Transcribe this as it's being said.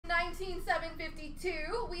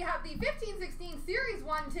152, we have the 15-16 Series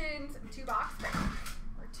 1 tins 2-box break.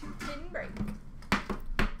 Or 2-tin break.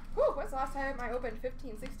 Whew, what's the last time I opened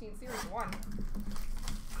 15-16 Series 1?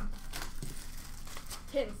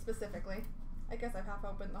 Tins specifically. I guess I've half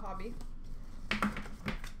opened the hobby.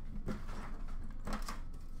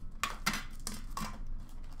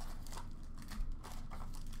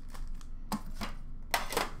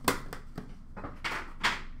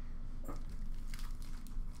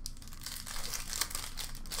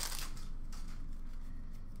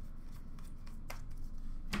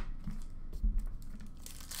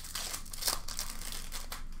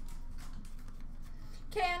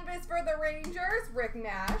 Canvas for the Rangers, Rick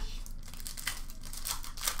Nash.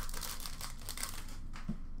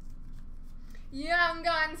 Young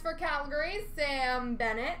Guns for Calgary, Sam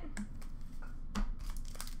Bennett.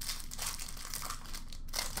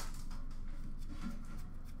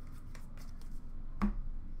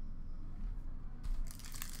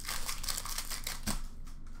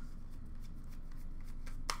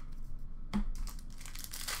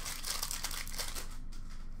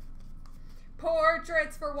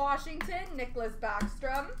 Portraits for Washington, Nicholas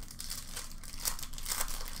Backstrom.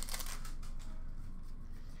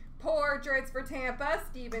 Portraits for Tampa,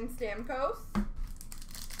 Steven Stamkos.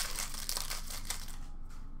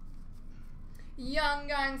 Young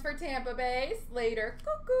Guns for Tampa Bay, Slater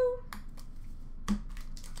Cuckoo.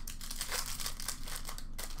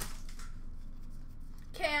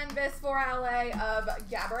 Canvas for LA of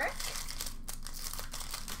Gaborik.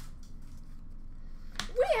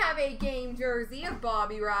 We have a game jersey of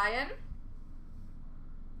Bobby Ryan.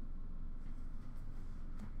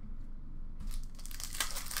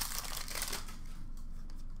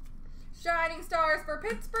 Shining Stars for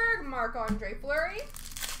Pittsburgh, Marc-Andre Fleury.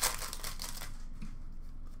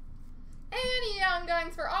 And Young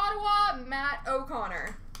Guns for Ottawa, Matt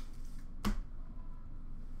O'Connor.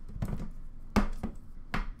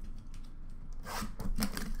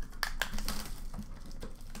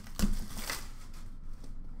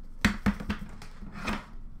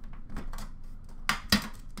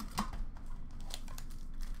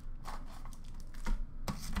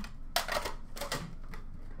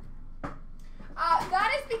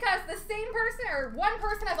 That is because the same person or one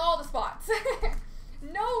person has all the spots.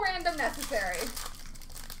 No random necessary.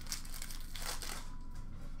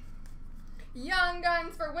 Young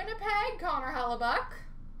Guns for Winnipeg, Connor Hellebuck.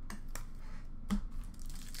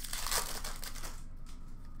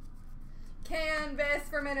 Canvas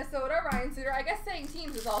for Minnesota, Ryan Suter. I guess saying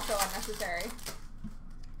teams is also unnecessary.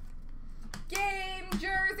 Game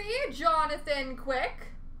jersey, Jonathan Quick.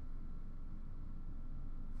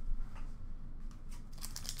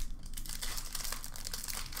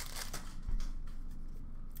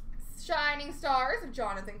 Shining Stars of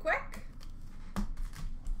Jonathan Quick.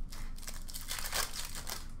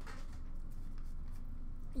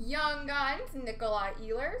 Young Guns, Nikolai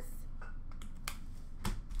Ehlers.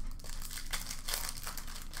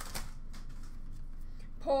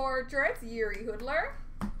 Portraits, Yuri Hoodler.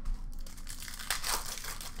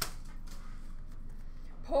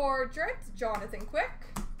 Portraits, Jonathan Quick.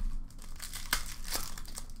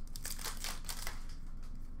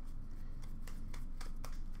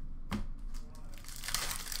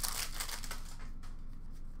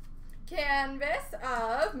 Canvas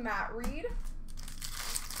of Matt Reed.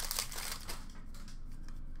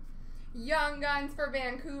 Young Guns for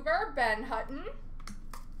Vancouver, Ben Hutton.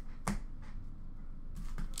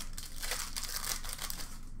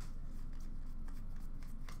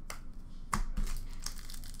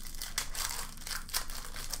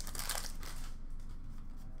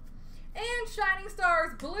 And Shining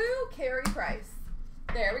Stars Blue, Carey Price.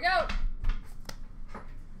 There we go.